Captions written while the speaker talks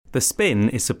The Spin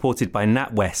is supported by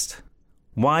NatWest.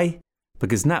 Why?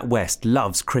 Because NatWest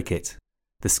loves cricket,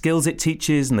 the skills it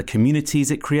teaches and the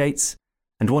communities it creates,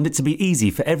 and want it to be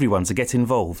easy for everyone to get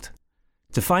involved.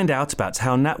 To find out about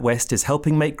how NatWest is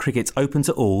helping make cricket open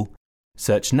to all,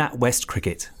 search NatWest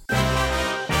Cricket.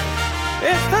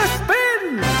 It's the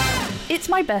Spin! It's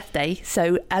my birthday,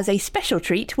 so as a special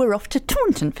treat, we're off to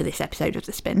Taunton for this episode of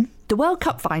The Spin. The World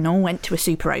Cup final went to a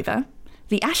super over,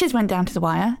 the Ashes went down to the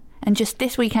wire, and just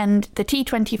this weekend, the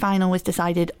T20 final was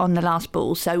decided on the last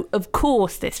ball. So, of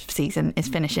course, this season is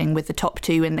finishing with the top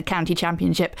two in the county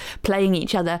championship playing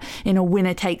each other in a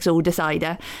winner-takes-all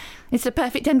decider. It's the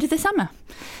perfect end to the summer.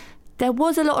 There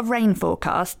was a lot of rain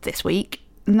forecast this week,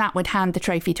 and that would hand the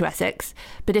trophy to Essex.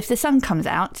 But if the sun comes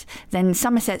out, then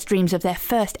Somerset's dreams of their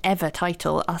first ever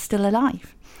title are still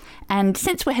alive. And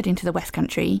since we're heading to the West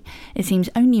Country, it seems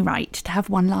only right to have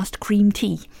one last cream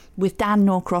tea with Dan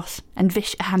Norcross and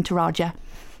Vish Ehantharajah,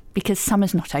 because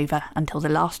summer's not over until the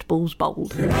last ball's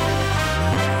bowled. It's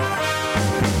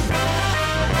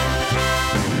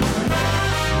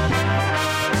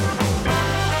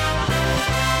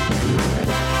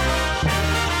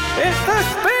the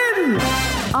Spin!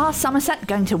 Are Somerset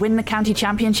going to win the county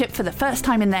championship for the first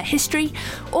time in their history?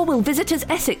 Or will visitors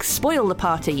Essex spoil the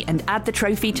party and add the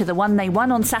trophy to the one they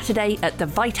won on Saturday at the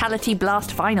Vitality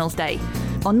Blast Finals Day?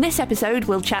 On this episode,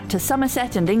 we'll chat to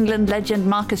Somerset and England legend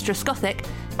Marcus Trescothick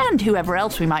and whoever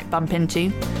else we might bump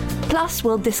into. Plus,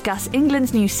 we'll discuss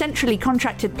England's new centrally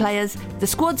contracted players, the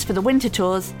squads for the winter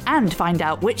tours, and find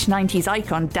out which 90s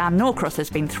icon Dan Norcross has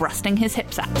been thrusting his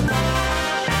hips at.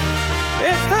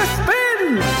 It's the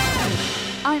Spin!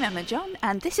 I'm Emma John,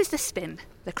 and this is The Spin,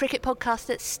 the cricket podcast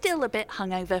that's still a bit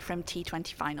hungover from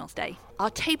T20 Finals Day.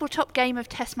 Our tabletop game of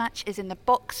Test Match is in the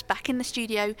box back in the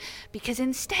studio, because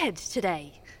instead,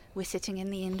 today, we're sitting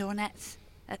in the indoor nets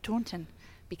at Taunton,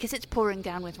 because it's pouring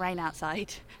down with rain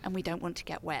outside, and we don't want to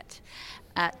get wet.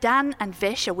 Dan and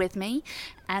Vish are with me,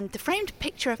 and the framed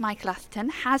picture of Michael Atherton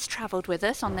has travelled with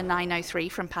us on the 903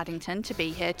 from Paddington to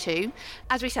be here too.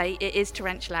 As we say, it is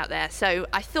torrential out there, so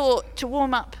I thought to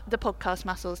warm up the podcast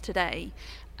muscles today,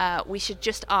 we should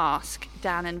just ask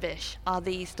Dan and Vish, are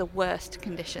these the worst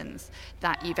conditions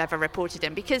that you've ever reported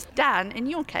in? Because Dan, in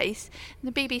your case,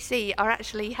 the BBC are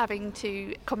actually having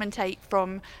to commentate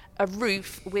from a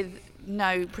roof with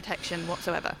no protection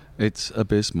whatsoever. It's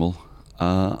abysmal.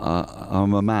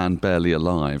 I'm a man barely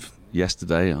alive.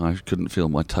 Yesterday I couldn't feel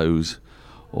my toes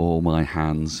or my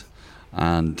hands,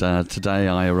 and today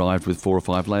I arrived with 4 or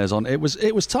 5 layers on. It was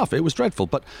tough, it was dreadful,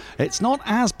 but it's not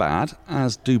as bad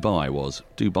as Dubai was.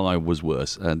 Dubai was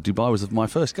worse, and Dubai was my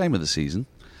first game of the season.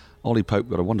 Ollie Pope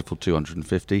got a wonderful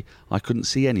 250. I couldn't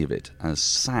see any of it as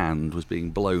sand was being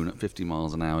blown at 50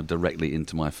 miles an hour directly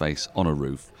into my face on a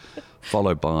roof,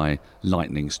 followed by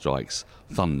lightning strikes,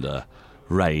 thunder,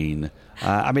 rain.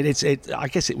 I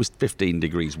guess it was 15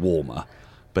 degrees warmer,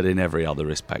 but in every other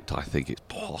respect, I think it's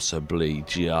possibly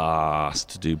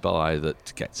just Dubai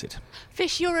that gets it.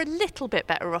 Vish, you're a little bit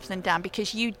better off than Dan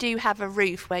because you do have a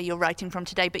roof where you're writing from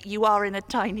today, but you are in a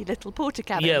tiny little porta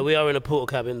cabin. Yeah, we are in a porta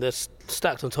cabin. They're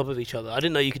stacked on top of each other. I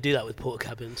didn't know you could do that with porta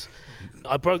cabins.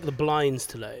 I broke the blinds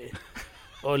today,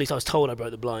 or at least I was told I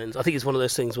broke the blinds. I think it's one of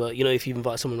those things where, you know, if you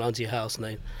invite someone around to your house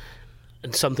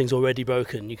and something's already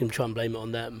broken, you can try and blame it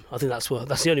on them. I think that's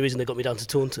the only reason they got me down to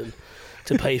Taunton,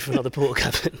 to pay for another porta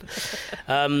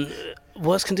cabin.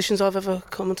 Worst conditions I've ever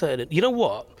commentated in. You know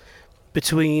what?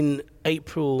 Between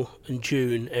April and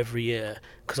June every year,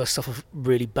 because I suffer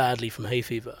really badly from hay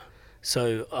fever,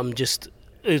 so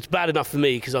it's bad enough for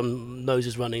me because nose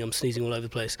is running, I'm sneezing all over the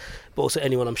place, but also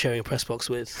anyone I'm sharing a press box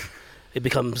with, it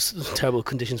becomes terrible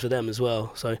conditions for them as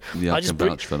well. So yeah, I can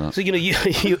vouch for that. So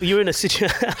you're in a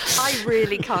situation. I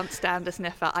really can't stand a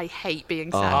sniffer. I hate being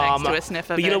sat next to a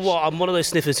sniffer. But you know what? I'm one of those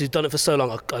sniffers who's done it for so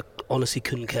long. I honestly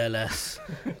couldn't care less.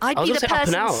 I'd be the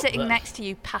person sitting next to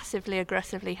you, passively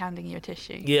aggressively handing you a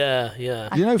tissue. Yeah.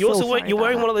 You're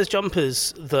wearing one of those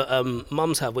jumpers that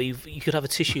mums have, where you could have a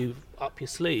tissue up your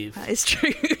sleeve. That is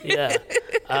true. Yeah.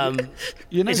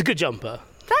 It's a good jumper.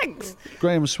 Thanks.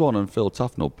 Graham Swan and Phil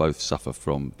Tufnell both suffer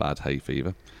from bad hay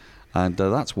fever, and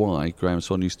that's why Graham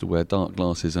Swan used to wear dark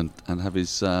glasses and have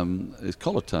his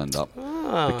collar turned up,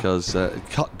 because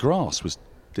cut grass was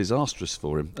disastrous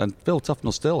for him. And Phil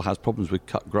Tufnell still has problems with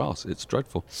cut grass. It's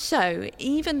dreadful. So,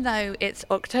 even though it's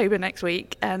October next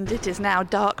week and it is now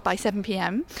dark by 7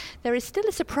 p.m, there is still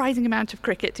a surprising amount of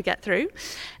cricket to get through.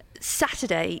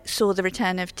 Saturday saw the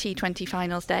return of T20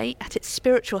 Finals Day at its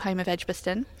spiritual home of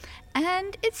Edgbaston,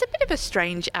 and it's a bit of a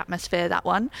strange atmosphere, that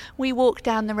one. We walked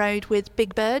down the road with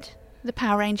Big Bird, the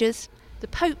Power Rangers, the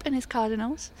Pope and his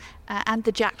cardinals, and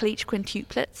the Jack Leach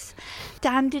quintuplets.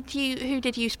 Dan, who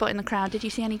did you spot in the crowd? Did you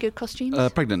see any good costumes?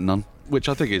 Pregnant nun, which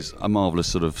I think is a marvellous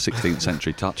sort of 16th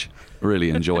century touch.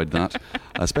 Really enjoyed that,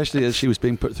 especially as she was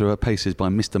being put through her paces by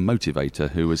Mr. Motivator,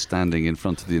 who was standing in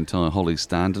front of the entire Holly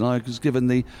stand, and I was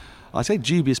given I say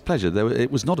dubious pleasure.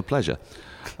 It was not a pleasure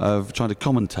of trying to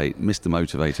commentate Mr.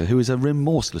 Motivator, who is a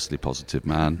remorselessly positive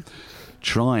man,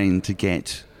 trying to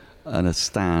get a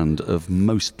stand of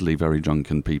mostly very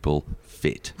drunken people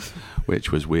fit,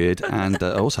 which was weird. And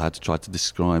I also had to try to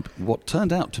describe what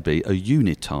turned out to be a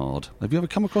unitard. Have you ever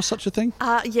come across such a thing?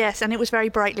 Yes, and it was very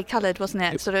brightly coloured, wasn't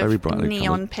it? Sort of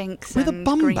neon pinks with and a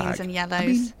bum greens bag. and yellows. I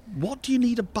mean, what do you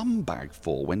need a bum bag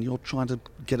for when you're trying to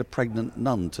get a pregnant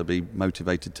nun to be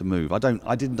motivated to move? I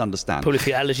didn't understand. Probably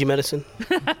for your allergy medicine.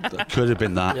 It could have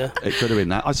been that. Yeah. It could have been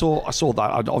that. I saw that.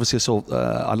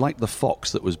 I liked the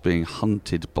fox that was being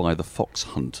hunted by the fox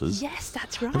hunters. Yes,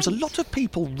 that's right. There was a lot of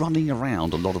people running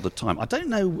around a lot of the time. I don't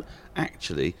know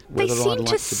actually whether I'd like to be there.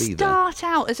 They seem to start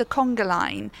out as a conga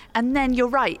line, and then you're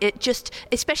right. It just,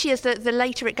 especially as the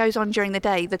later it goes on during the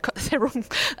day, they're all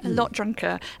a lot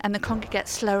drunker, and the conga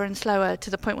gets slower and slower to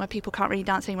the point where people can't really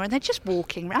dance anymore, and they're just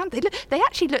walking around. They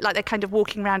actually look like they're kind of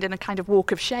walking around in a kind of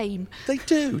walk of shame. They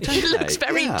do, don't It looks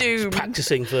very doomed.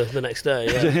 Practicing for the next day.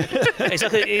 Yeah.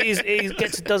 Exactly.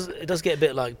 It does get a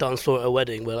bit like dance floor at a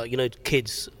wedding, where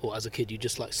kids, or as a kid, you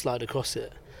just slide across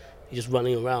it. You're just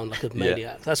running around like a maniac.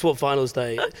 Yeah. That's what finals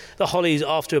day. The Hollies,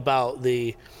 after about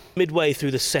the midway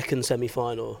through the second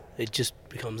semi-final, it just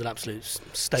becomes an absolute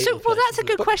state. So, well, that's a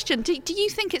good question. Do you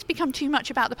think it's become too much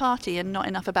about the party and not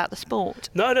enough about the sport?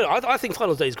 No. I think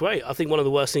finals day is great. I think one of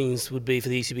the worst things would be for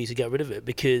the ECB to get rid of it,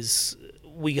 because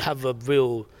we have a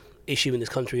real issue in this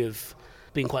country of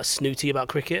being quite snooty about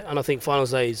cricket, and I think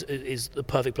finals day is the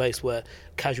perfect place where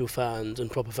casual fans and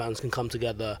proper fans can come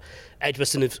together.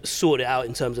 Edgbaston have sorted it out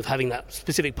in terms of having that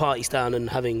specific party stand and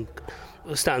having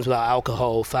stands without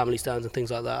alcohol, family stands and things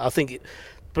like that. I think it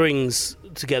brings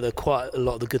together quite a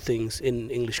lot of the good things in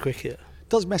English cricket. It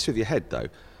does mess with your head though.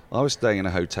 I was staying in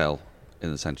a hotel in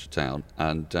the centre of town,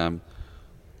 and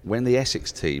when the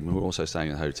Essex team, who were also staying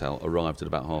in a hotel, arrived at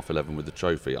about 11:30 with the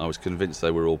trophy, I was convinced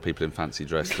they were all people in fancy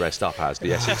dress dressed up as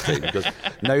the Essex team, because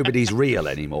nobody's real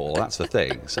anymore. That's the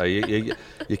thing. So you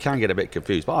can get a bit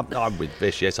confused. But I'm with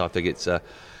Vish. Yes, I think it's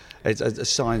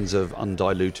signs of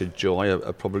undiluted joy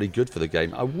are probably good for the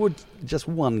game. I would just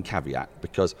one caveat,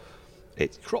 because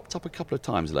it's cropped up a couple of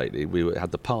times lately. We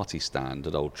had the party stand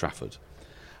at Old Trafford,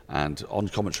 and on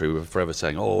commentary we were forever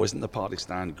saying, "Oh, isn't the party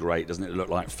stand great? Doesn't it look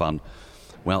like fun?"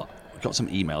 Well, I got some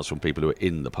emails from people who were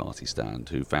in the party stand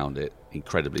who found it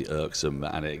incredibly irksome,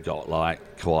 and it got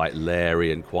quite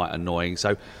leery and quite annoying.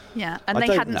 So yeah, and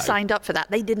they hadn't signed up for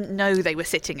that. They didn't know they were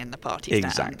sitting in the party stand.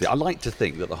 Exactly. I like to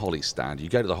think that the Holly stand, you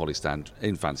go to the Holly stand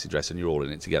in fancy dress and you're all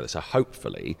in it together. So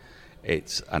hopefully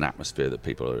it's an atmosphere that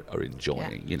people are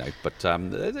enjoying, But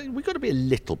we've got to be a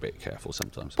little bit careful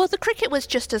sometimes. Well, the cricket was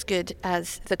just as good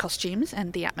as the costumes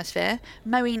and the atmosphere.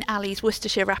 Moeen Ali's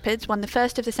Worcestershire Rapids won the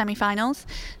first of the semi-finals.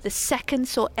 The second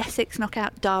saw Essex knock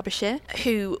out Derbyshire,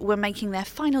 who were making their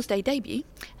finals day debut.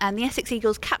 And the Essex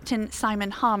Eagles captain Simon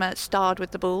Harmer starred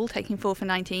with the ball, taking 4 for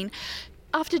 19.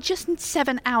 After just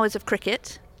 7 hours of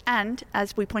cricket, and,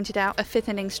 as we pointed out, a fifth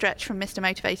innings stretch from Mr.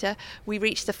 Motivator, we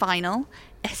reached the final.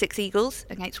 Essex Eagles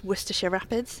against Worcestershire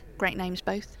Rapids. Great names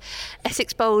both.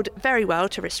 Essex bowled very well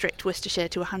to restrict Worcestershire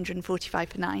to 145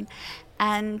 for 9.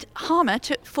 And Harmer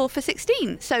took 4 for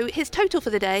 16. So his total for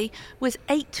the day was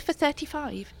 8 for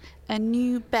 35. A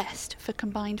new best for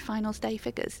combined finals day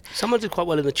figures. Someone did quite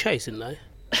well in the chase, didn't they?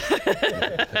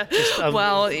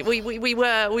 Well, we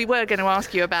were going to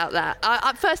ask you about that.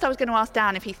 At first I was going to ask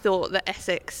Dan if he thought that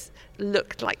Essex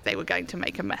looked like they were going to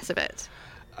make a mess of it.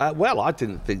 Well, I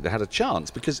didn't think they had a chance,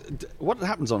 because what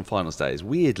happens on finals day is,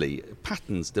 weirdly,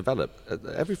 patterns develop.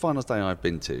 Every finals day I've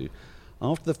been to,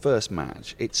 after the first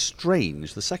match, it's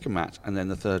strange. The second match and then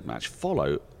the third match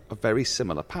follow a very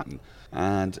similar pattern.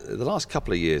 And the last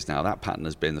couple of years now, that pattern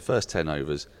has been the first 10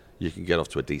 overs, you can get off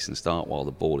to a decent start while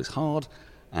the ball is hard,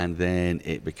 and then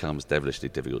it becomes devilishly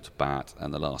difficult to bat,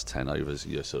 and the last 10 overs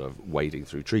you're sort of wading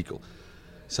through treacle.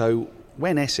 So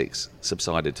when Essex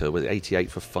subsided to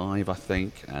 88 for 5, I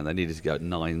think, and they needed to go at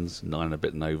 9 and a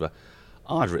bit and over,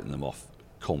 I'd written them off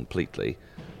completely,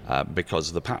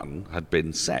 because the pattern had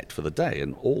been set for the day,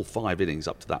 and all 5 innings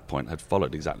up to that point had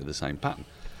followed exactly the same pattern.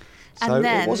 So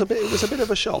it was a bit of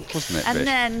a shock, wasn't it, And Vish?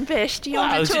 then, Vish, do you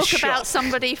want to talk about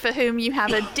somebody for whom you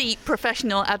have a deep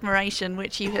professional admiration,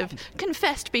 which you have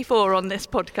confessed before on this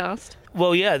podcast?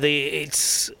 Well, yeah,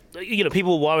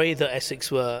 people worry that Essex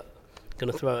were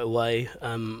going to throw it away,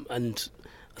 and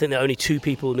I think only 2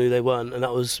 people knew they won, and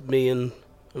that was me and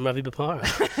Ravi Bopara.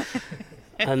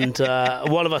 And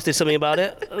one of us did something about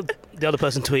it. The other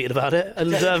person tweeted about it,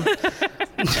 and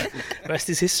rest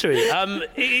is history.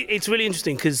 It's really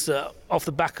interesting because off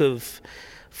the back of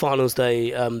Finals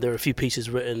Day, there are a few pieces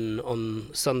written on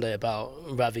Sunday about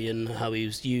Ravi and how he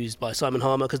was used by Simon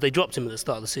Harmer, because they dropped him at the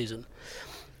start of the season,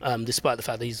 despite the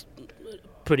fact that he's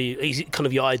kind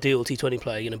of your ideal T20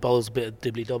 player. Bowls a bit of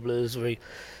dibbly-dobblers,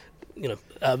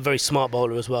 very smart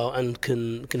bowler as well, and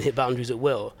can hit boundaries at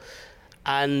will.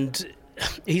 And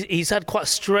he's had quite a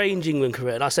strange England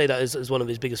career, and I say that as one of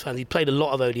his biggest fans. He played a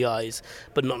lot of ODIs,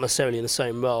 but not necessarily in the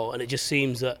same role, and it just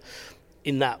seems that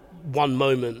in that one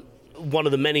moment, one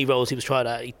of the many roles he was tried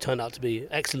at, he turned out to be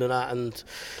excellent at and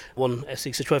won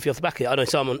Essex a trophy off the back of it. I know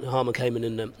Simon Harmer came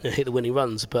in and hit the winning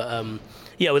runs, but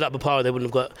without Bopara they wouldn't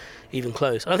have got even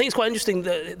close. And I think it's quite interesting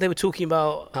that they were talking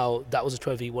about how that was a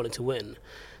trophy he wanted to win.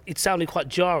 It sounded quite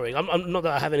jarring. I'm not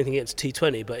that I have anything against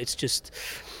T20, but it's just,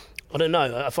 I don't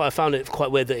know. I found it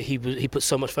quite weird that he put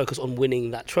so much focus on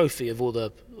winning that trophy of all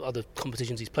the other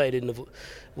competitions he's played in, of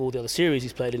all the other series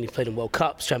he's played in. He's played in World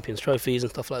Cups, Champions Trophies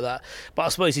and stuff like that. But I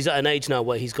suppose he's at an age now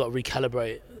where he's got to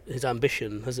recalibrate his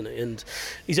ambition, hasn't he? And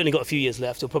he's only got a few years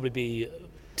left. He'll probably be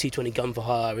T20 gun for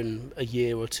hire in a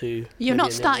year or two. You're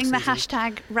not starting the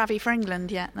hashtag Ravi for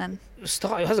England yet, then? It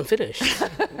hasn't finished.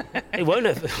 It won't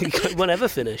ever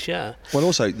finish, yeah. Well,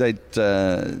 also,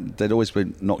 they'd always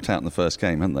been knocked out in the first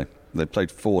game, hadn't they? They'd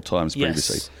played 4 times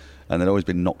previously, yes. And they'd always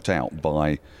been knocked out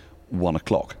by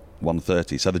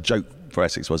 1:30. So the joke for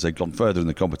Essex was they'd gone further in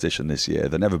the competition this year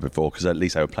than ever before, because at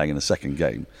least they were playing in the second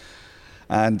game.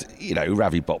 And,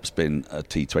 Ravi Bop's been a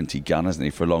T20 gun, hasn't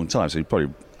he, for a long time. So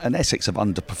and Essex have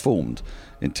underperformed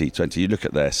in T20. You look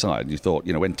at their side and you thought,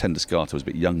 when Trescothick was a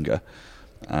bit younger,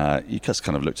 you just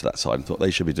kind of looked at that side and thought they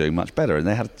should be doing much better. And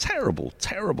they had a terrible,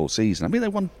 terrible season. I mean, they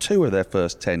won 2 of their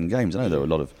first 10 games. I know there were a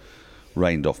lot of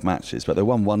rained off matches, but they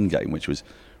won 1 game which was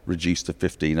reduced to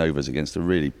 15 overs against a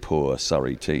really poor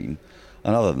Surrey team,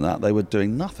 and other than that they were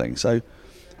doing nothing. So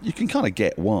you can kind of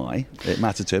get why it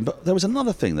mattered to him. But there was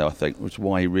another thing though, I think, which is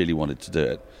why he really wanted to do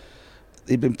it.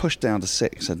 He'd been pushed down to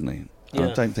 6, hadn't he? Yeah.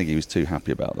 I don't think he was too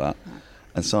happy about that,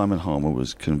 and Simon Harmer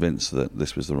was convinced that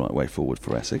this was the right way forward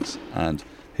for Essex, and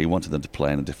he wanted them to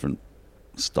play in a different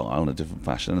style, in a different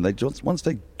fashion, and once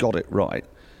they got it right,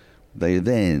 they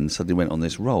then suddenly went on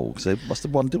this roll, because they must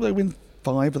have won. Did they win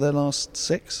 5 of their last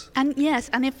 6? And yes,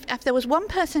 and if there was one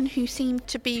person who seemed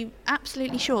to be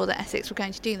absolutely sure that Essex were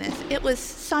going to do this, it was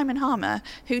Simon Harmer,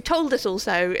 who told us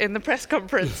also in the press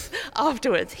conference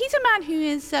afterwards. He's a man who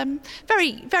is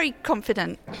very, very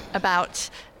confident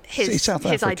about his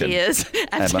ideas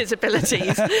and his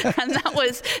abilities. And that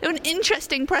was an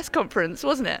interesting press conference,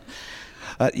 wasn't it?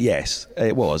 Yes,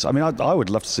 it was. I mean, I would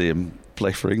love to see him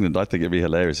play for England. I think it'd be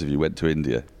hilarious if he went to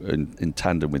India in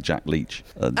tandem with Jack Leach.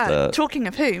 And, talking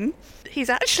of whom, he's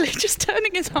actually just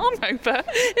turning his arm over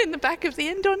in the back of the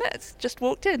indoor nets. Just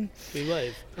walked in. We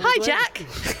wave. Hi, Jack. Do you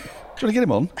want to get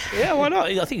him on? Yeah, why not?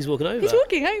 I think he's walking over. He's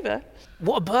walking over.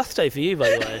 What a birthday for you,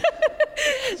 by the way.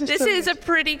 This is a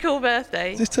pretty cool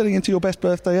birthday. Is this turning into your best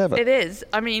birthday ever? It is.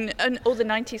 I mean, and all the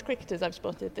 90s cricketers I've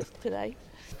spotted today.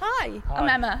 Hi, I'm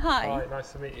Emma. Hi. Hi,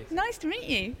 nice to meet you. Nice to meet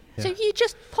you. Yeah. So you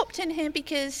just popped in here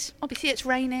because obviously it's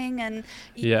raining and...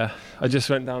 Yeah, I just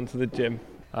went down to the gym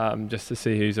just to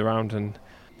see who's around, and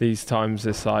these times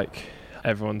it's like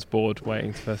everyone's bored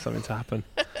waiting for something to happen.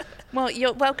 Well,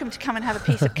 you're welcome to come and have a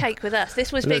piece of cake with us.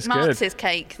 This was Vic Marx's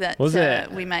cake that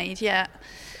we made, yeah.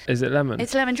 Is it lemon?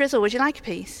 It's lemon drizzle. Would you like a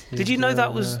piece? Did you know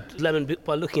that was lemon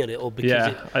by looking at it, or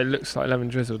because it looks like lemon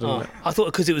drizzle, doesn't it? I thought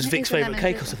because it was Vic's favourite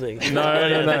cake or something.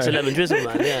 No. That's a lemon drizzle,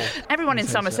 man. Yeah. Everyone in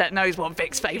Somerset knows what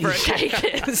Vic's favourite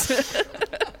cake is.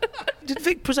 Did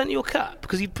Vic present your cap?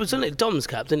 Because he presented Dom's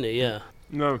cap, didn't he? Yeah.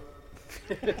 No.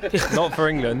 Not for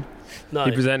England. No.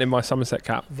 He presented my Somerset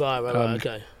cap. Right,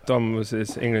 okay. Dom was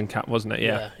his England cap, wasn't it?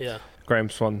 Yeah. Graham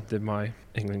Swan did my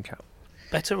England cap.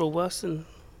 Better or worse than...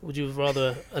 Would you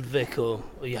rather had Vic, or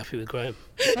are you happy with Graham?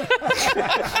 I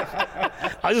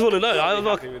just want to know. I'm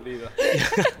happy with either.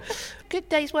 Good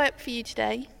day's work for you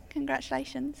today.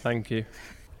 Congratulations. Thank you.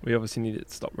 We obviously need it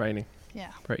to stop raining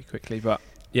pretty quickly, but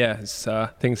yeah, it's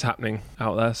things happening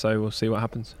out there, so we'll see what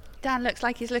happens. Dan looks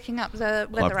like he's looking up the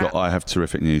weather app. I have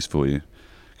terrific news for you,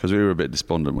 because we were a bit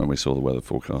despondent when we saw the weather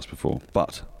forecast before.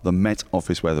 But the Met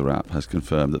Office weather app has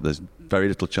confirmed that there's very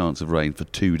little chance of rain for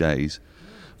 2 days.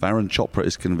 Varun Chopra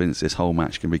is convinced this whole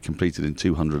match can be completed in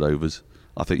 200 overs.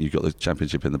 I think you've got the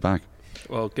championship in the bag.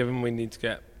 Well, given we need to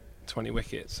get 20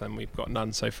 wickets and we've got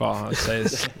none so far, I'd say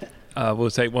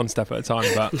We'll take one step at a time.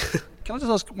 But Can I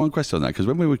just ask one question on that? Because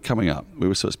when we were coming up, we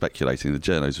were sort of speculating, the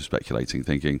journos were speculating,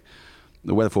 thinking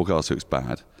the weather forecast looks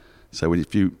bad. So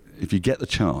if you get the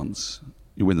chance,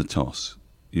 you win the toss,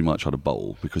 you might try to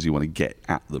bowl because you want to get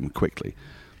at them quickly.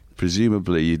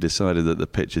 Presumably, you decided that the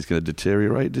pitch is going to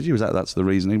deteriorate. Did you? That's the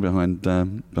reasoning behind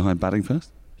batting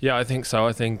first? yeah, I think so.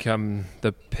 I think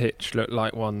the pitch looked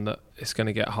like one that is going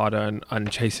to get harder,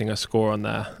 and chasing a score on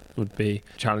there would be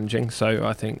challenging. So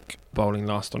I think bowling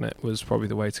last on it was probably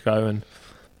the way to go. And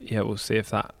yeah, we'll see if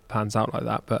that pans out like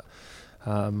that. But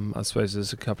I suppose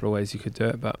there's a couple of ways you could do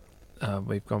it, but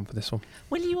we've gone for this one.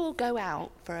 Will you all go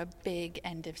out for a big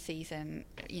end of season,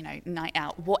 night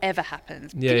out, whatever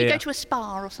happens? Yeah, Can you yeah. go to a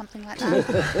spa or something like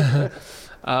that?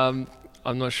 I'm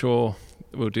not sure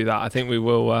we'll do that. I think we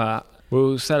will.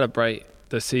 We'll celebrate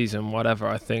the season, whatever.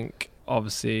 I think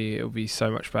obviously it'll be so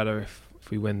much better if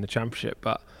we win the championship,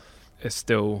 but it's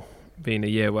still been a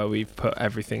year where we've put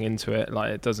everything into it.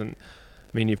 Like, it doesn't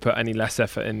mean you put any less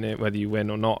effort in it whether you win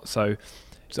or not. So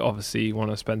obviously you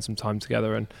want to spend some time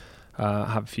together and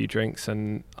have a few drinks.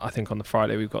 And I think on the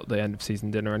Friday we've got the end of season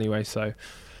dinner anyway. So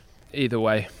either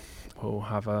way, we'll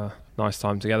have a nice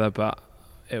time together, but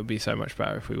it'll be so much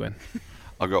better if we win.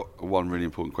 I've got one really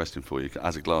important question for you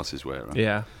as a glasses wearer.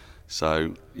 Yeah.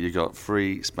 So you got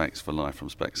free specs for life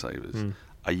from Specsavers.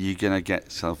 Are you going to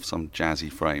get some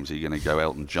jazzy frames? Are you going to go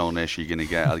Elton John-ish? Are you going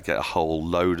to get a whole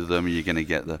load of them? Are you going to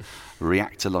get the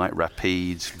reactor light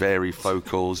rapides,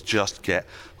 varifocals, just get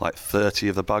like 30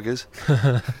 of the buggers?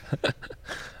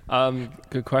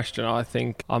 Good question. I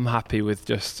think I'm happy with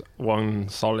just one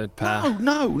solid pair.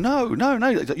 No.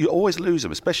 You always lose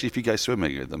them, especially if you go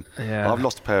swimming with them. Yeah. I've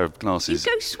lost a pair of You glasses.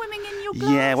 go swimming in your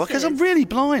glasses? Yeah, well, because I'm really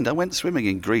blind. I went swimming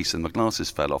in Greece and my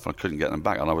glasses fell off and I couldn't get them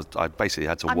back, and I basically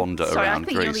had to wander Sorry, around I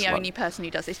think Greece. you're the only person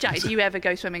who does this. Jack, do you ever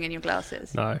go swimming in your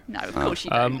glasses? No. No, of course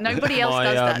you don't. Nobody else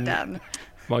does that, Dan.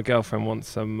 My girlfriend wants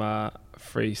some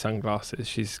free sunglasses.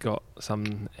 She's got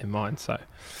some in mind, so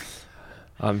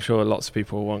I'm sure lots of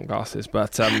people want glasses.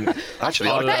 But Actually,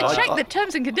 You better check the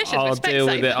terms and conditions I'll with deal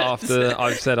with it Specsavers. after.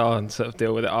 I've said I'll sort of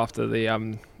deal with it after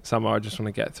the summer. I just want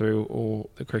to get through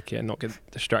all the cricket and not get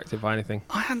distracted by anything.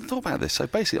 I hadn't thought about this. So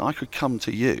basically, I could come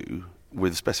to you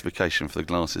with a specification for the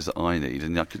glasses that I need,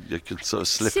 and you could sort of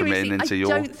slip Seriously, them in into I your...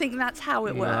 don't think that's how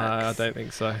it No, works. I don't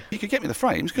think so. You could get me the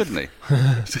frames, couldn't he?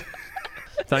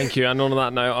 Thank you. And on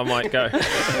that note, I might go.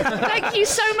 Thank you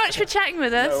so much for chatting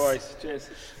with us. No worries. Cheers.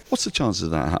 What's the chances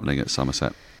of that happening at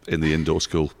Somerset in the indoor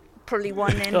school? Probably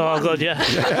one in Oh, one. God, yeah.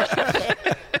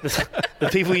 The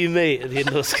people you meet at the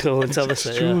indoor school in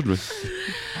Somerset. Yeah. Extraordinary.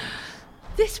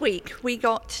 This week, we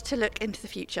got to look into the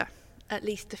future, at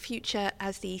least the future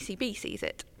as the ECB sees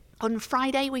it. On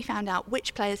Friday, we found out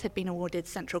which players had been awarded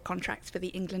central contracts for the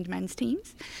England men's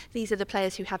teams. These are the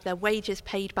players who have their wages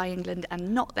paid by England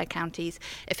and not their counties,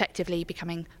 effectively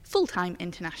becoming full-time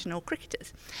international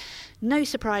cricketers. No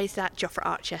surprise that Jofra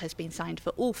Archer has been signed for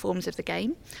all forms of the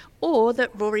game, or that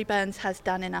Rory Burns has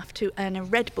done enough to earn a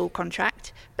Red Bull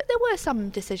contract, but there were some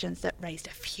decisions that raised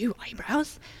a few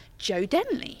eyebrows. Joe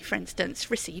Denley, for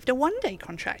instance, received a one-day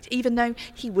contract, even though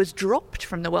he was dropped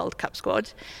from the World Cup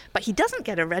squad. But he doesn't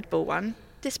get a Red Bull one,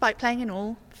 despite playing in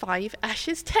all 5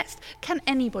 Ashes tests. Can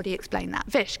anybody explain that?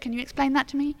 Vish, can you explain that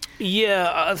to me?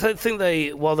 Yeah, I think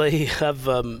while they have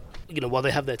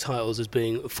their titles as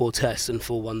being 4 tests and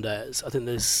 4 one-days, I think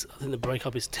the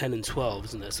breakup is 10 and 12,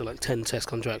 isn't there? So like 10 test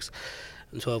contracts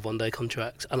and 12 one-day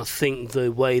contracts. And I think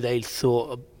the way they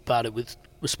thought about it with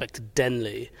respect to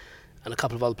Denley and a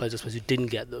couple of other players, I suppose, who didn't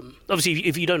get them. Obviously,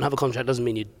 if you don't have a contract, doesn't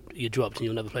mean you're dropped and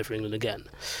you'll never play for England again.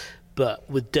 But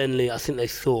with Denley, I think they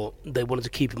thought they wanted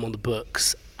to keep him on the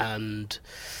books, and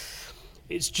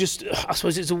it's just, I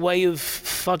suppose, it's a way of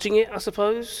fudging it. I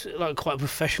suppose, like quite a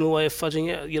professional way of fudging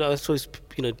it. I suppose,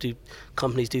 do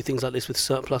companies do things like this with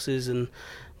surpluses and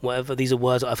whatever? These are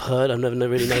words I've heard. I've never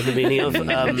really known the meaning of.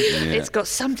 It's got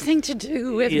something to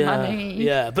do with money.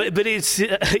 Yeah, but it's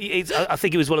I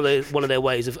think it was one of their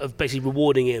ways of basically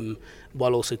rewarding him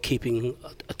while also keeping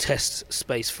a test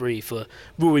space free for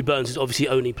Rory Burns, who's obviously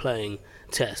only playing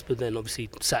test, but then obviously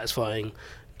satisfying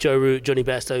Joe Root, Johnny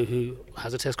Bairstow, who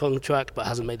has a test contract but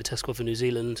hasn't made the test squad for New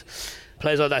Zealand.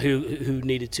 Players like that who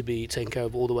needed to be taken care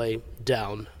of all the way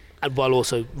down. And while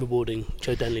also rewarding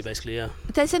Joe Denley, basically, yeah.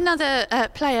 There's another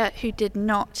player who did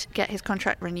not get his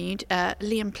contract renewed,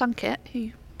 Liam Plunkett,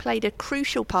 who played a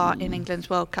crucial part in England's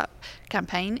World Cup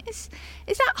campaign. Is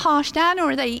that harsh, Dan,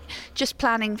 or are they just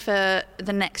planning for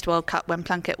the next World Cup when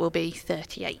Plunkett will be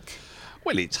 38?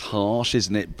 Well, it's harsh,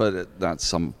 isn't it? But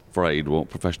that's, I'm afraid, what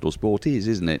professional sport is,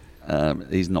 isn't it?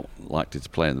 He's not likely to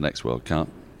play in the next World Cup.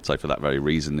 So for that very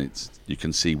reason, you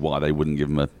can see why they wouldn't give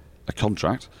him a a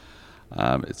contract.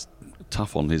 It's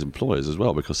tough on his employers as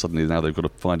well, because suddenly now they've got to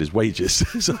find his wages.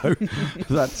 So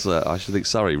that's I should think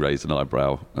Surrey raised an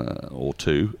eyebrow or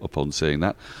two upon seeing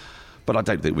that, but I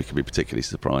don't think we can be particularly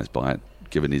surprised by it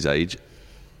given his age,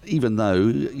 even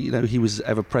though he was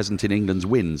ever present in England's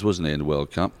wins, wasn't he, in the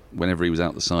World Cup? Whenever he was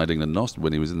out the side, England lost.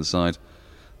 When he was in the side,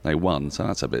 they won. So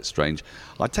that's a bit strange.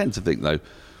 I tend to think though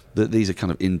that these are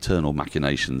kind of internal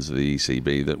machinations of the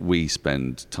ECB that we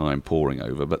spend time poring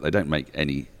over, but they don't make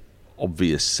any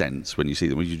obvious sense when you see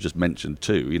them. As you just mentioned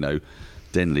too,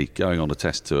 Denley going on a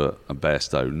test tour and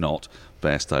Bairstow not.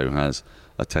 Bairstow has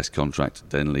a test contract,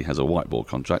 Denley has a white ball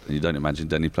contract, and you don't imagine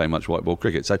Denley playing much white ball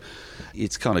cricket. So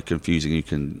it's kind of confusing. You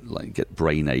can get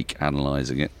brain ache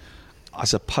analysing it. I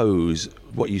suppose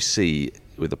what you see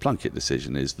with the Plunkett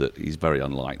decision is that he's very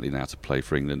unlikely now to play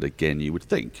for England again, you would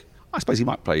think. I suppose he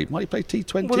might he play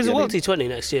T20? Well, there's a World T20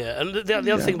 next year. And the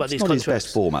other thing about these contracts... It's not his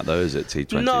best format, though, is it,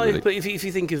 T20? No, really? But if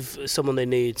you think of someone they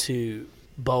need to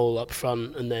bowl up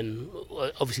front, and then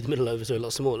obviously the middle overs are a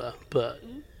lot smaller, but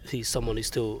he's someone who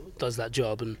still does that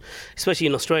job. And especially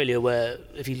in Australia, where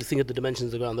if you think of the dimensions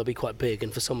of the ground, they'll be quite big.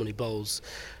 And for someone who bowls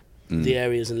the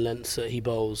areas and lengths that he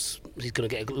bowls, he's going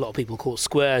to get a lot of people caught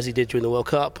square, as he did during the World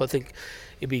Cup. I think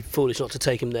it'd be foolish not to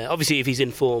take him there. Obviously, if he's in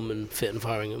form and fit and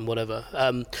firing and whatever.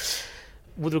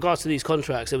 With regards to these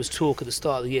contracts, there was talk at the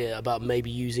start of the year about maybe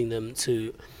using them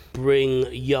to bring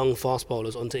young fast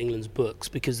bowlers onto England's books,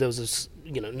 because there was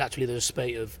naturally there's a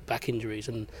spate of back injuries,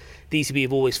 and the ECB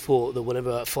have always thought that whenever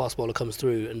a fast bowler comes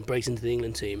through and breaks into the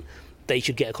England team, they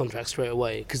should get a contract straight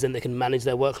away, because then they can manage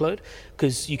their workload,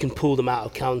 because you can pull them out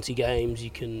of county games, you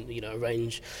can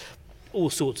arrange all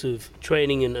sorts of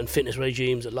training and fitness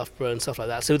regimes at Loughborough and stuff like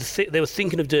that. So they were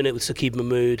thinking of doing it with Saqib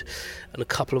Mahmood and a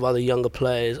couple of other younger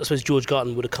players. I suppose George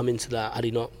Garton would have come into that had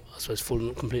he not,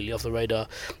 fallen completely off the radar.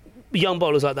 Young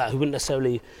bowlers like that who wouldn't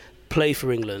necessarily play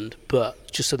for England, but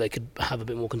just so they could have a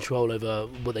bit more control over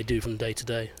what they do from day to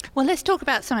day. Well, let's talk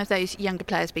about some of those younger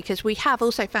players, because we have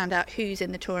also found out who's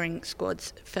in the touring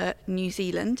squads for New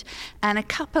Zealand, and a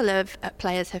couple of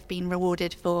players have been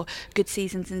rewarded for good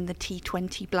seasons in the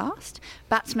T20 Blast.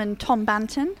 Batsman Tom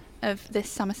Banton of this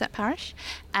Somerset parish,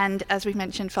 and as we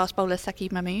mentioned, fast bowler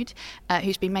Saqib Mahmood,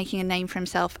 who's been making a name for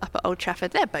himself up at Old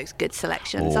Trafford. They're both good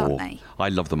selections, aren't they? I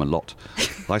love them a lot.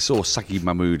 I saw Saqib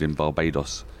Mahmood in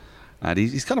Barbados, and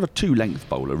he's kind of a two-length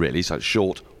bowler, really, so it's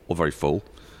short or very full,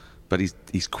 but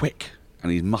he's quick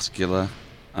and he's muscular,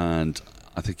 and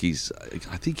I think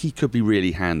he could be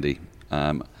really handy.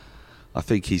 I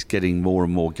think he's getting more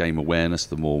and more game awareness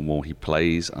the more and more he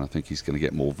plays, and I think he's going to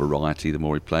get more variety the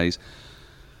more he plays.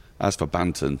 As for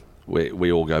Banton,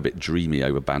 we all go a bit dreamy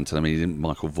over Banton. I mean, didn't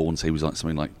Michael Vaughan say he was like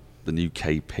something like the new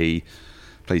KP,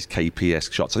 plays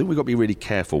KP-esque shots? I think we've got to be really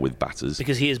careful with batters.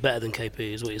 Because he is better than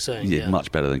KP, is what you're saying. Yeah,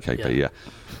 much better than KP, yeah.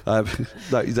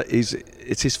 No,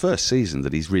 it's his first season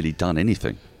that he's really done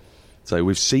anything. So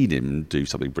we've seen him do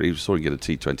something, but we saw him get a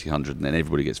T20 100, and then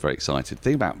everybody gets very excited. The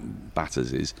thing about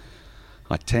batters is,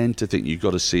 I tend to think you've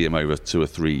got to see him over 2 or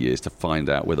 3 years to find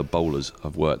out whether bowlers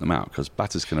have worked them out, because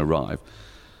batters can arrive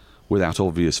without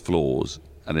obvious flaws,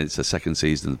 and it's a second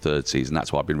season and third season.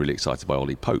 That's why I've been really excited by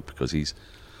Ollie Pope, because he's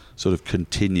sort of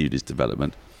continued his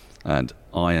development and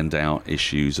ironed out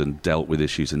issues and dealt with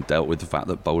issues and dealt with the fact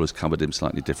that bowlers come at him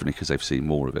slightly differently because they've seen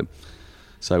more of him.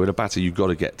 So with a batter, you've got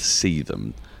to get to see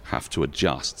them have to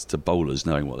adjust to bowlers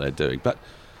knowing what they're doing. But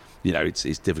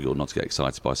it's difficult not to get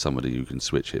excited by somebody who can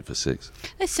switch hit for six.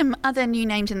 There's some other new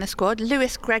names in the squad.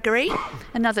 Lewis Gregory,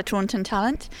 another Taunton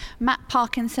talent, Matt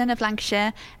Parkinson of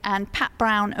Lancashire, and Pat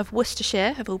Brown of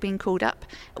Worcestershire have all been called up,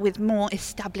 with more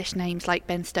established names like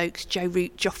Ben Stokes, Joe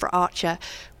Root, Jofra Archer,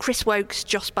 Chris Wokes,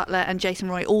 Joss Butler and Jason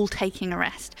Roy all taking a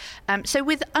rest. So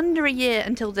with under a year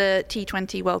until the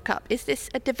T20 World Cup, is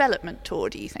this a development tour,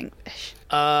 do you think, Vish?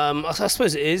 I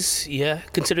suppose it is, yeah,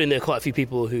 considering there are quite a few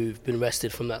people who've been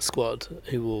rested from that squad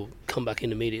who will come back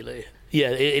in immediately.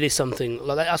 Yeah, it is something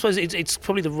like that. I suppose it's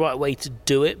probably the right way to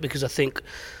do it, because I think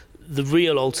the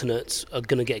real alternates are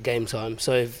going to get game time.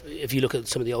 So if you look at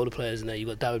some of the older players in there, you've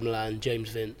got David Milan, James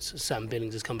Vince, Sam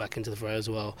Billings has come back into the fray as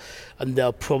well, and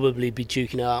they'll probably be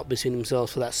duking out between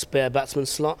themselves for that spare batsman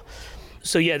slot.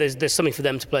 So yeah, there's something for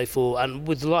them to play for, and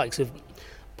with the likes of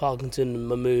Parkinson and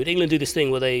Mahmood, England do this thing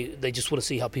where they just want to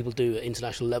see how people do at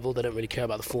international level. They don't really care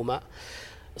about the format.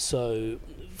 So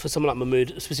for someone like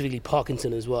Mahmood, specifically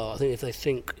Parkinson as well, I think if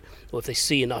they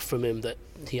see enough from him that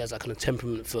he has that kind of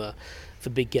temperament for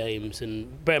big games,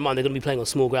 and bear in mind they're going to be playing on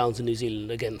small grounds in New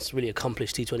Zealand against really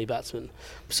accomplished T20 batsmen.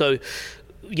 So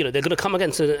they're going to come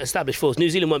against an established force. New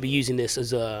Zealand won't be using this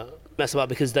as a mess about,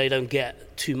 because they don't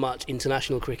get too much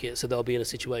international cricket, so they'll be in a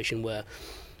situation where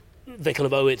they kind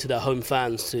of owe it to their home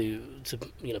fans to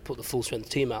put the full strength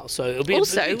team out. So it'll be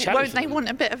also, a big challenge won't they want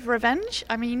a bit of revenge?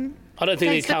 I mean, I don't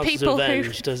think it counts as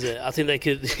revenge, does it? I think they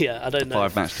could. Yeah, I don't know.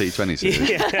 5-match T20 series.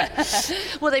 Yeah.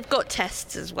 Well, they've got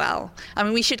tests as well. I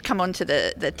mean, we should come on to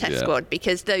the test squad,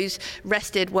 because those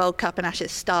rested World Cup and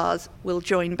Ashes stars will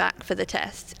join back for the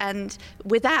tests, and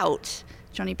without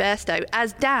Johnny Bairstow,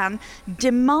 as Dan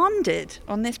demanded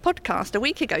on this podcast a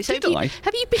week ago. So have you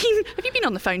been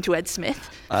on the phone to Ed Smith?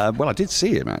 Well, I did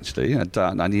see him actually, and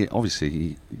I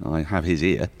have his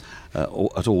ear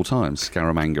at all times.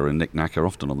 Scaramanga and Nick Nack are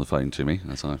often on the phone to me.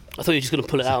 I thought you were just going to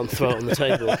pull it out and throw it on the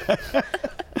table.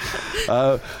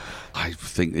 I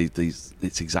think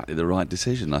it's exactly the right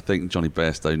decision. I think Johnny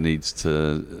Bairstow needs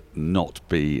to not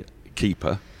be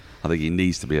keeper. I think he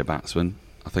needs to be a batsman.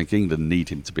 I think England need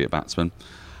him to be a batsman,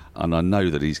 and I know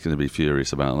that he's going to be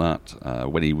furious about that.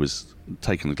 When he was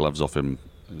taking the gloves off him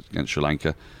against Sri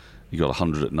Lanka, he got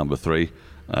 100 at number 3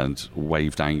 and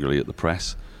waved angrily at the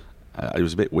press. It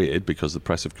was a bit weird because the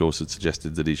press, of course, had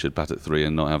suggested that he should bat at 3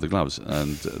 and not have the gloves,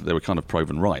 and they were kind of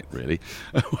proven right, really.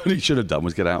 What he should have done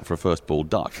was get out for a first ball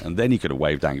duck, and then he could have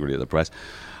waved angrily at the press.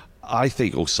 I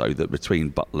think also that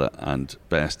between Buttler and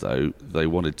Bairstow, they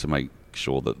wanted to make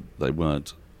sure that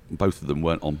both of them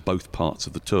weren't on both parts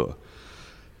of the tour.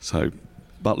 So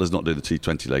Butler's not doing the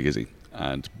T20 leg, is he?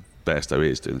 And Bairstow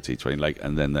is doing the T20 leg,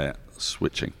 and then they're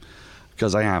switching.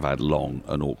 Because they have had long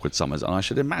and awkward summers, and I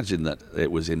should imagine that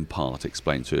it was in part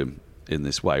explained to him in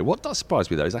this way. What does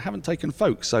surprise me, though, is they haven't taken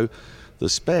Folkes. So the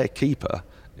spare keeper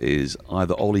is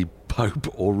either Ollie Pope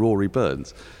or Rory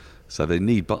Burns. So they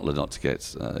need Buttler not to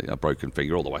get a broken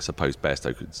finger, although I suppose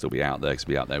Bairstow could still be out there, because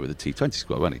he'll be out there with the T20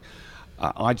 squad, won't he?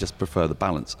 I just prefer the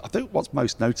balance. I think what's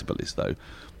most notable is, though,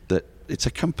 that it's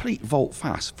a complete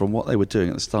volte-face from what they were doing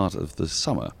at the start of the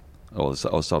summer, or the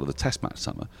start of the Test match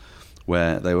summer,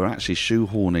 where they were actually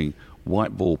shoehorning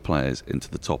white ball players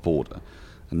into the top order.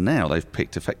 And now they've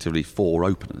picked effectively 4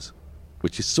 openers,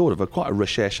 which is sort of quite a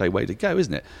recherche way to go,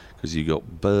 isn't it? Because you've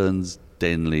got Burns,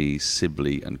 Denley,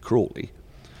 Sibley and Crawley.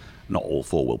 Not all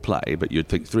 4 will play, but you'd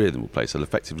think 3 of them will play. So they'll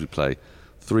effectively play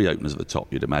 3 openers at the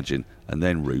top, you'd imagine, and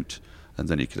then Root. And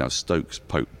then you can have Stokes,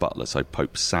 Pope, Buttler. So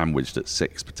Pope sandwiched at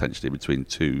 6 potentially between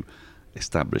 2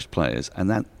 established players. And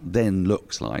that then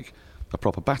looks like a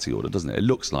proper batting order, doesn't it? It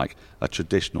looks like a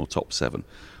traditional top 7,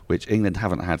 which England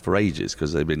haven't had for ages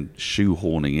because they've been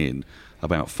shoehorning in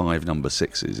about 5 number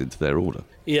 6s into their order.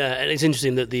 Yeah, and it's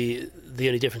interesting that the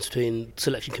only difference between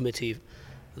selection committee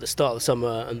at the start of the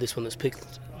summer and this one that's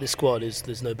picked this squad is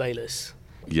there's no Bayliss.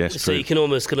 Yes, so true. you can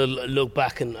almost kind of look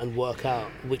back and work out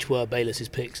which were Bayliss's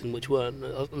picks and which weren't.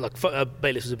 Like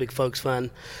Bayliss was a big Folkes fan.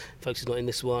 Folkes is not in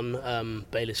this one.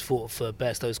 Bayliss fought for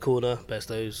Bairstow's corner.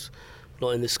 Bairstow's not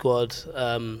in this squad.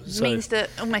 Means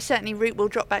that almost certainly Root will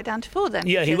drop back down to 4 then.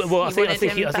 Yeah, I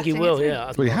think he will.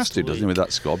 Yeah. Well, he has to, doesn't he, with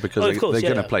that squad, because they're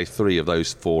going to play 3 of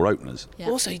those 4 openers. Yeah.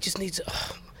 Also, he just needs.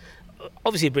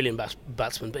 Obviously a brilliant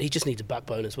batsman, but he just needs a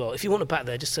backbone as well. If you want to bat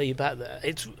there, just say you bat there.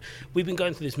 We've been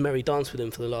going through this merry dance with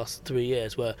him for the last 3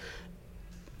 years, where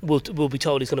we'll be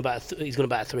told he's going to bat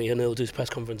at 3, and he'll do his press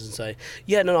conference and say,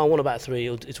 "Yeah, no, I want to bat at 3.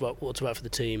 It's what's right for the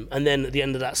team." And then at the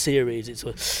end of that series, it's,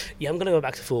 "Yeah, I'm going to go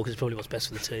back to 4 because it's probably what's best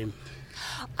for the team."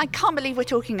 I can't believe we're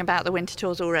talking about the winter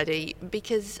tours already,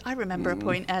 because I remember a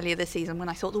point earlier this season when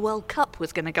I thought the World Cup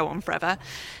was going to go on forever.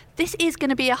 This is going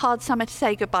to be a hard summer to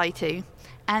say goodbye to.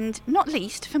 And not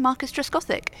least for Marcus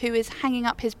Trescothick, who is hanging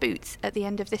up his boots at the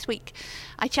end of this week.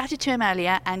 I chatted to him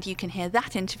earlier, and you can hear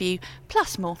that interview,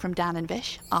 plus more from Dan and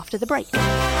Vish, after the break.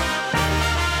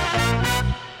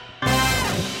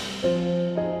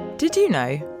 Did you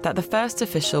know that the first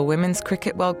official Women's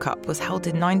Cricket World Cup was held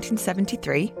in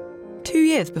 1973, 2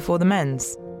 years before the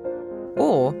men's?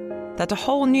 Or that a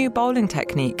whole new bowling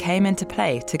technique came into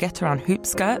play to get around hoop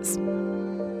skirts?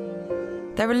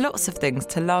 There are lots of things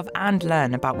to love and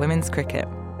learn about women's cricket.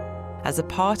 As a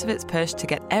part of its push to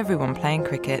get everyone playing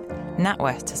cricket,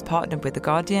 NatWest has partnered with The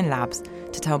Guardian Labs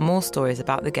to tell more stories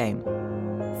about the game.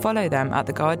 Follow them at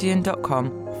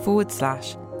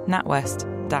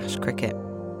theguardian.com/NatWest-cricket.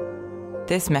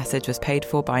 This message was paid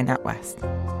for by NatWest.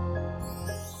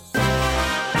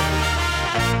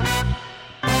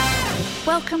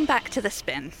 Welcome back to The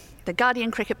Spin, the Guardian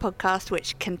cricket podcast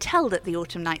which can tell that the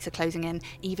autumn nights are closing in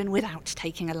even without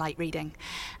taking a light reading.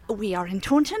 We are in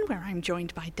Taunton, where I'm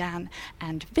joined by Dan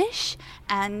and Vish,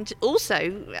 and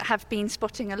also have been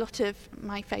spotting a lot of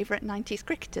my favourite 90s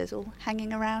cricketers all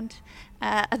hanging around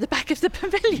at the back of the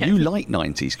pavilion. You like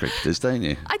 90s cricketers, don't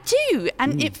you? I do,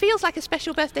 and it feels like a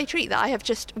special birthday treat that I have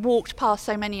just walked past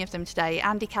so many of them today.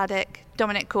 Andy Caddick,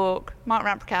 Dominic Cork, Mark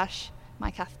Ramprakash,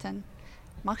 Mike Atherton,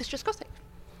 Marcus Trescothick.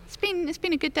 It's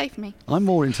been a good day for me. I'm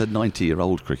more into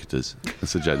 90-year-old cricketers,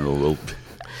 as a general rule.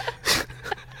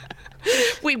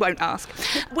 We won't ask.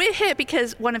 We're here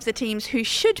because one of the teams who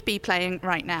should be playing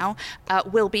right now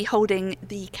will be holding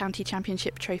the county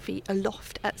championship trophy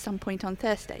aloft at some point on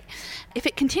Thursday. If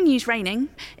it continues raining,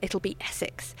 it'll be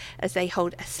Essex, as they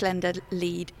hold a slender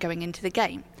lead going into the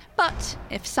game. But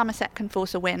if Somerset can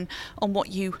force a win on what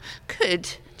you could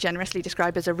generously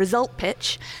describe as a result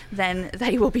pitch, then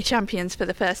they will be champions for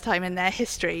the first time in their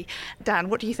history. Dan,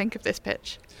 what do you think of this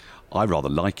pitch? I rather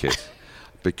like it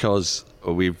because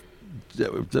the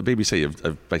BBC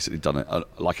have basically done it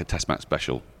like a Test match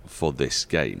special for this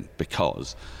game,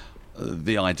 because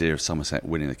the idea of Somerset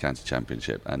winning the county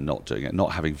championship and not doing it,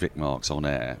 not having Vic Marks on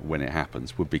air when it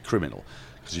happens, would be criminal.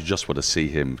 Because you just want to see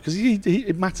him, because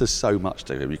it matters so much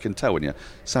to him. You can tell when you're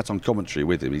sat on commentary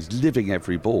with him, he's living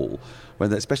every ball,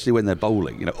 especially when they're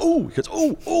bowling. He goes,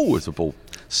 oh, as the ball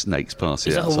snakes past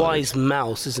He's the like outside. a wise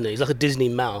mouse, isn't he? He's like a Disney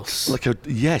mouse.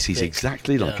 He's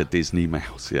exactly like a Disney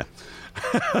mouse, yeah.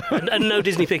 and no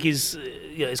Disney pick is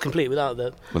complete without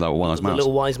a wise mouse.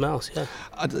 Little wise mouse, yeah.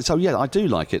 I do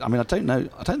like it. I mean, I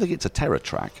don't think it's a terror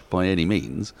track by any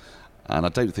means, and I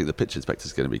don't think the pitch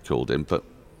inspector's going to be called in, but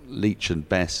Leach and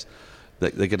Bess,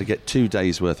 they're going to get 2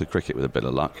 days worth of cricket with a bit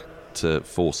of luck to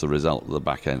force the result at the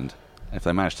back end. If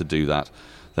they manage to do that,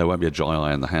 there won't be a dry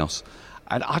eye in the house.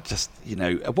 And I just,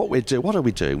 what are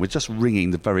we doing? We're just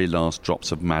wringing the very last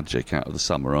drops of magic out of the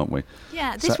summer, aren't we?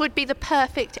 Yeah, this would be the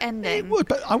perfect ending. It would,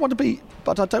 but I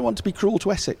don't want to be cruel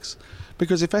to Essex,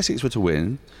 because if Essex were to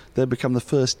win, they'd become the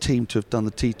first team to have done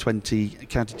the T20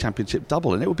 County Championship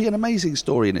double, and it would be an amazing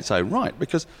story in its own right,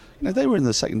 because they were in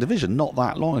the second division not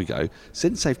that long ago.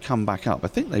 Since they've come back up, I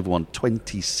think they've won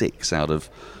 26 out of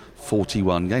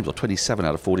 41 games, or 27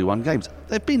 out of 41 games.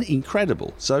 They've been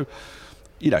incredible. So,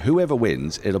 whoever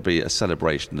wins, it'll be a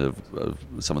celebration of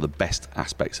some of the best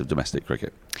aspects of domestic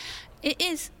cricket. It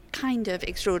is kind of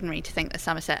extraordinary to think that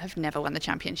Somerset have never won the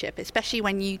championship, especially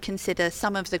when you consider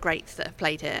some of the greats that have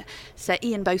played here. Sir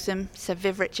Ian Botham, Sir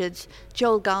Viv Richards,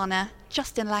 Joel Garner,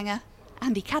 Justin Langer,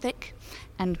 Andy Caddick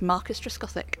and Marcus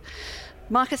Trescothick.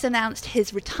 Marcus announced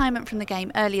his retirement from the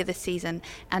game earlier this season,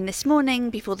 and this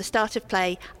morning, before the start of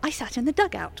play, I sat in the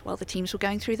dugout while the teams were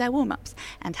going through their warm-ups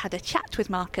and had a chat with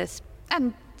Marcus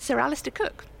and Sir Alistair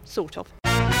Cook, sort of.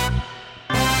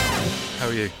 How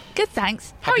are you? Good,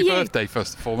 thanks. How are you? Happy birthday,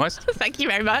 first and foremost. Thank you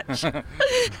very much.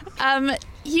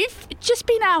 You've just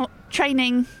been out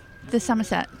training the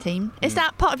Somerset team. Is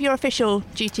that part of your official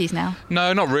duties now?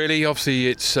 No, not really. Obviously,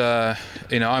 it's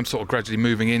I'm sort of gradually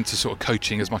moving into sort of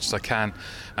coaching as much as I can,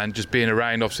 and just being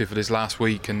around, obviously, for this last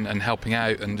week and helping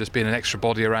out, and just being an extra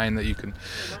body around that you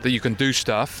can do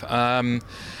stuff.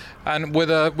 And with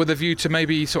a view to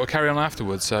maybe sort of carry on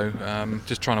afterwards. So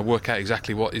just trying to work out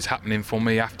exactly what is happening for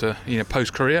me after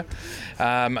post career,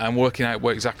 and working out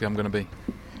where exactly I'm going to be.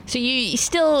 So you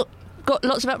still got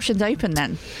lots of options open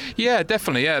then? Yeah,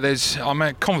 definitely. Yeah, I'm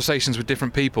in conversations with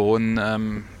different people,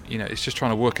 and it's just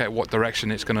trying to work out what direction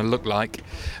it's going to look like,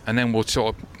 and then we'll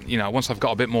sort of, once I've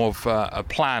got a bit more of a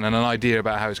plan and an idea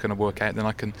about how it's going to work out, then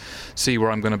I can see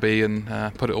where I'm going to be and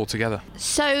put it all together.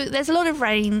 So there's a lot of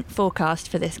rain forecast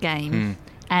for this game,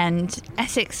 and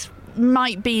Essex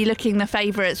might be looking the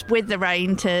favourites with the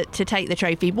rain to take the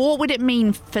trophy. What would it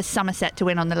mean for Somerset to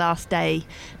win on the last day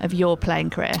of your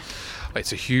playing career?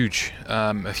 It's a huge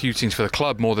thing for the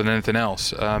club more than anything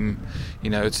else.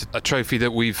 It's a trophy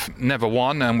that we've never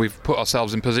won, and we've put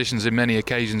ourselves in positions in many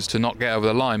occasions to not get over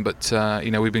the line. But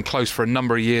we've been close for a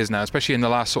number of years now, especially in the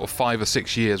last sort of 5 or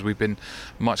 6 years. We've been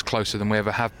much closer than we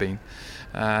ever have been.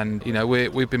 And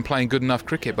we've been playing good enough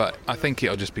cricket, but I think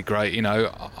it'll just be great.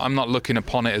 I'm not looking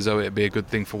upon it as though it'd be a good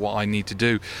thing for what I need to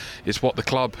do. It's what the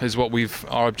club is,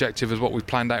 our objective is, what we've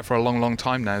planned out for a long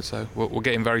time now. So we're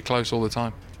getting very close all the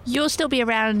time. You'll still be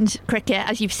around cricket,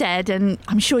 as you've said, and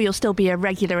I'm sure you'll still be a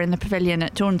regular in the pavilion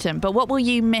at Taunton, but what will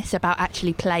you miss about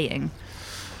actually playing?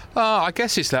 I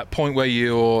guess it's that point where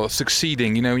you're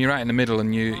succeeding, when you're out in the middle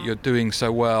and you're doing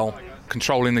so well,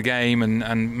 controlling the game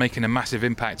and making a massive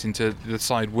impact into the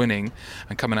side winning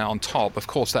and coming out on top. Of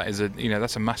course, that is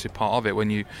that's a massive part of it,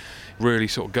 when you really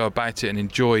sort of go about it and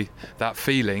enjoy that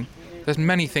feeling. There's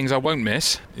many things I won't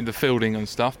miss in the fielding and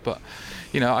stuff, but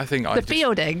I think the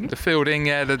fielding,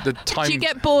 yeah, the time. Do you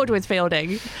get bored with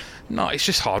fielding? No, it's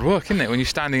just hard work, isn't it, when you're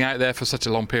standing out there for such a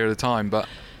long period of time. But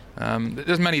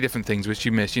there's many different things which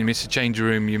you miss. You miss the change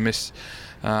room, you miss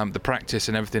the practice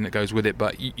and everything that goes with it.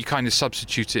 But you kind of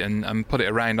substitute it and put it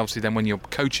around. Obviously, then when you're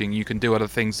coaching, you can do other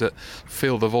things that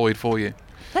fill the void for you.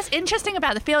 That's interesting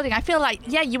about the fielding. I feel like,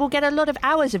 you will get a lot of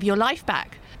hours of your life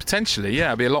back Potentially, yeah.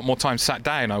 It'd be a lot more time sat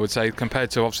down, I would say,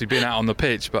 compared to obviously being out on the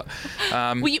pitch. But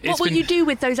what will you do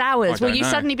with those hours? Will you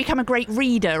suddenly become a great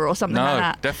reader or something like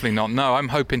that? No, definitely not. No, I'm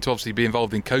hoping to obviously be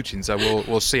involved in coaching, so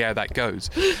we'll see how that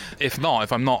goes. If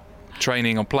I'm not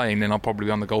training or playing, then I'll probably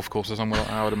be on the golf course or somewhere,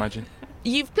 I would imagine.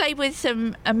 You've played with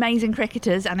some amazing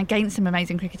cricketers and against some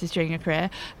amazing cricketers during your career.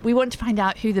 We want to find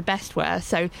out who the best were.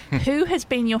 So who has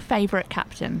been your favourite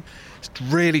captain? It's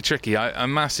really tricky.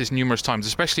 I'm asked this numerous times,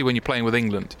 especially when you're playing with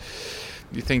England.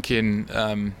 You're thinking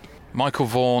Michael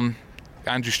Vaughan,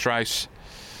 Andrew Strauss,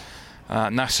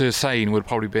 Nasser Hussain would have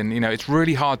probably been, it's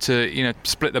really hard to,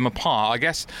 split them apart. I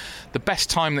guess the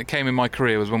best time that came in my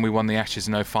career was when we won the Ashes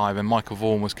in 2005 and Michael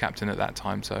Vaughan was captain at that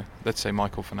time. So let's say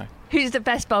Michael for now. Who's the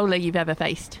best bowler you've ever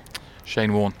faced?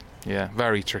 Shane Warne. Yeah,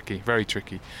 very tricky, very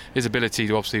tricky. His ability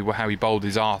to obviously how he bowled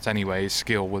his art anyway, his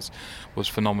skill was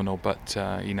phenomenal. But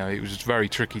it was a very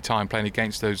tricky time playing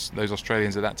against those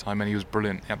Australians at that time, and he was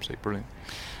brilliant, absolutely brilliant.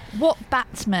 What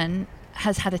batsman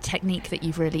has had a technique that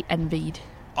you've really envied?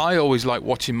 I always like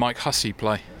watching Mike Hussey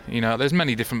play. There's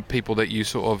many different people that you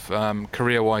sort of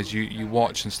career-wise you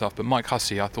watch and stuff, but Mike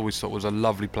Hussey I always thought was a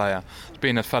lovely player.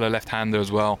 Being a fellow left-hander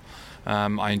as well,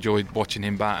 I enjoyed watching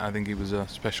him bat. I think he was a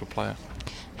special player.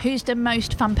 Who's the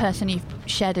most fun person you've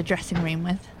shared a dressing room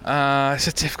with? It's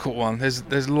a difficult one.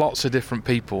 There's lots of different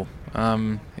people.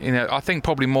 I think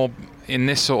probably more in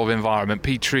this sort of environment.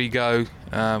 Pete Trigo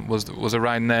was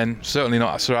around then. Certainly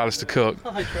not Sir Alistair Cook.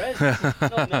 Hi, Chris.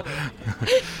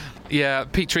 Yeah,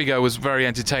 Pete Trigo was very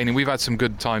entertaining. We've had some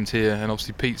good times here, and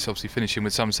obviously Pete's finishing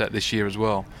with Somerset this year as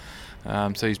well.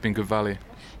 So he's been good value.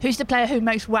 Who's the player who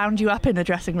most wound you up in a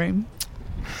dressing room?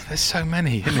 There's so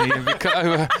many.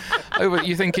 Over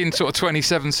you're thinking sort of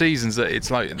 27 seasons, that it's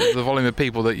like the volume of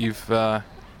people that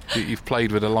you've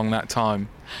played with along that time.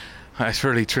 It's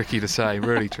really tricky to say.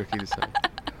 Really tricky to say.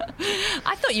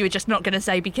 I thought you were just not going to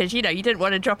say because you didn't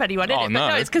want to drop anyone in it. No. But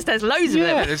no, it's because there's loads of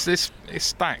them. Yeah, it's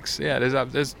stacks. Yeah,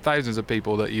 there's thousands of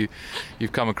people that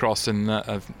you've come across and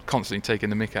have constantly taken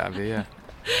the mick out of you. Yeah.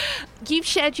 You've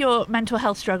shared your mental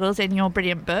health struggles in your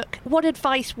brilliant book. What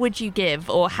advice would you give,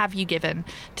 or have you given,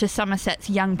 to Somerset's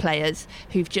young players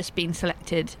who've just been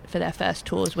selected for their first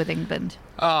tours with England?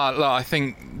 I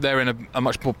think they're in a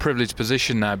much more privileged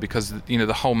position now because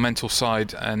the whole mental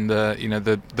side and the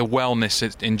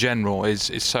wellness in general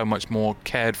is so much more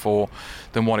cared for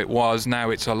than what it was. Now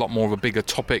it's a lot more of a bigger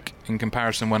topic in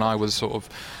comparison when I was sort of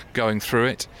going through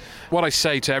it. What I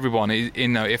say to everyone is,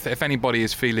 if anybody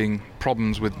is feeling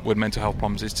problems with mental health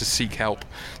problems, is to seek help.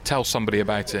 Tell somebody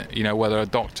about it. Whether a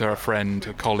doctor, a friend,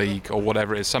 a colleague, or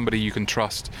whatever it is, somebody you can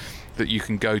trust that you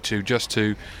can go to just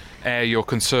to air your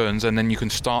concerns, and then you can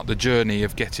start the journey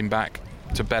of getting back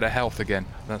to better health again.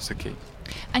 That's the key.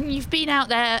 And you've been out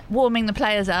there warming the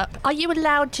players up. Are you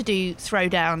allowed to do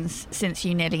throwdowns since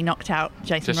you nearly knocked out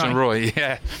Jason Roy?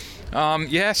 Yeah.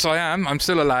 Yes, I am. I'm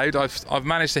still allowed. I've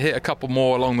managed to hit a couple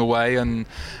more along the way, and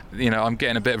I'm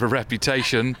getting a bit of a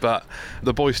reputation, but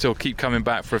the boys still keep coming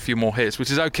back for a few more hits, which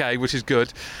is okay, which is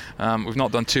good. We've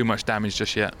not done too much damage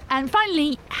just yet. And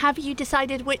finally, have you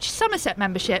decided which Somerset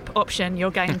membership option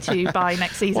you're going to buy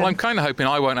next season? Well, I'm kind of hoping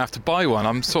I won't have to buy one.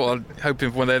 I'm sort of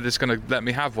hoping when they're just going to let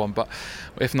me have one, but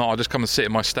if not, I'll just come and sit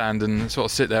in my stand and sort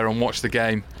of sit there and watch the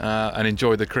game and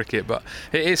enjoy the cricket. But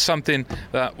it is something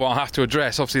that I have to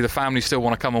address. Obviously, the family still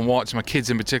want to come and watch. My kids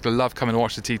in particular love coming to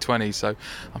watch the T20, so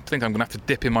I think I'm going to have to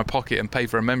dip in my pocket and pay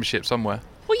for a membership somewhere.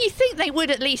 Well, you think they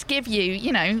would at least give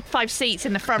you, 5 seats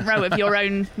in the front row of your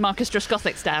own Marcus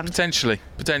Trescothick stand? Potentially.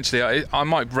 I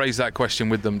might raise that question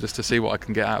with them just to see what I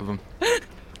can get out of them.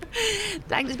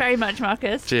 Thanks very much,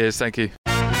 Marcus. Cheers, thank you.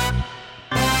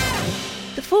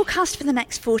 The forecast for the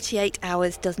next 48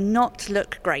 hours does not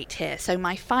look great here, so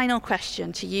my final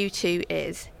question to you two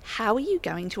is, how are you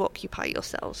going to occupy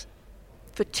yourselves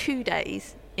for 2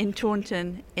 days in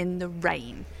Taunton in the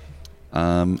rain?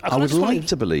 I would like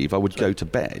to believe I would go to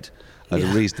bed at a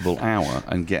reasonable hour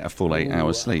and get a full 8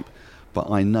 hours sleep. But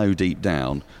I know deep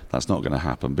down that's not going to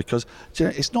happen because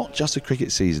it's not just a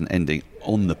cricket season ending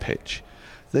on the pitch.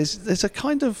 There's a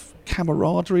kind of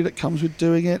camaraderie that comes with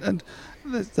doing it, and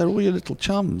they're all your little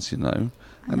chums, and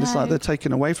it's like they're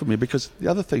taken away from you, because the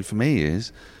other thing for me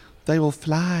is they will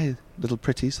fly, little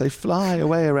pretties, they fly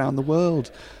away around the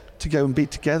world to go and be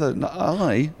together, and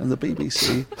I and the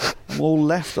BBC am all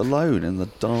left alone in the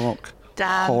dark,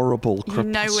 Dan, horrible, you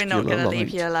know we're not going to leave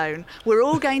you alone. We're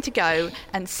all going to go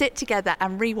and sit together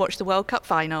and rewatch the World Cup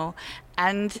final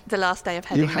and the last day of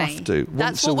heading You Lane. have to.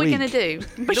 That's Once a what we're week. going to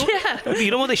do. But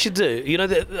You know what they should do? You know,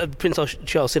 the Prince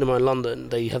Charles Cinema in London,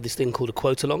 they have this thing called a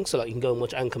quote along. So, like, you can go and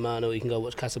watch Anchorman, or you can go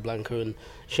watch Casablanca and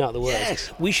shout the words.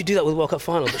 Yes. We should do that with World Cup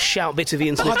final, but shout bits of it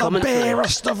into the By the commentary.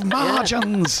 barest of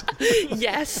margins.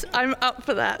 Yes, I'm up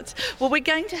for that. Well, we're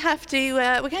going to have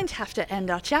to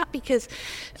end our chat because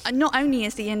not only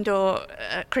is the indoor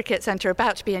cricket centre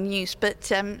about to be in use, but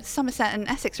Somerset and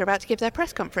Essex are about to give their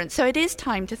press conference. So it is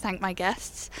time to thank my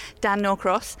guests, Dan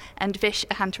Norcross and Vish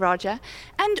Ehantharajah,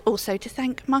 and also to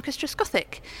thank Marcus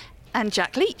Trescothick and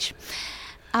Jack Leach.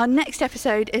 Our next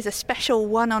episode is a special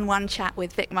one-on-one chat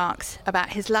with Vic Marks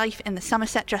about his life in the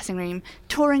Somerset dressing room,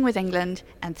 touring with England,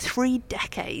 and 3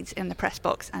 decades in the press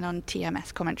box and on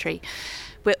TMS commentary.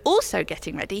 We're also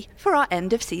getting ready for our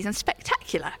end-of-season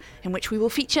spectacular, in which we will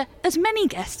feature as many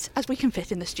guests as we can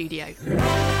fit in the studio.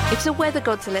 If the weather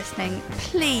gods are listening,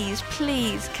 please,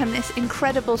 can this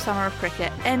incredible summer of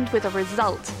cricket end with a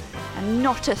result and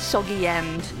not a soggy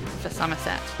end for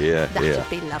Somerset? That would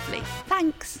be lovely.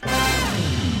 Thanks.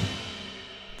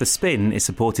 The Spin is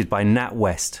supported by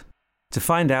NatWest. To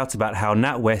find out about how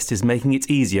NatWest is making it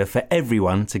easier for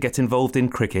everyone to get involved in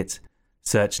cricket,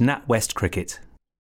 search NatWest Cricket.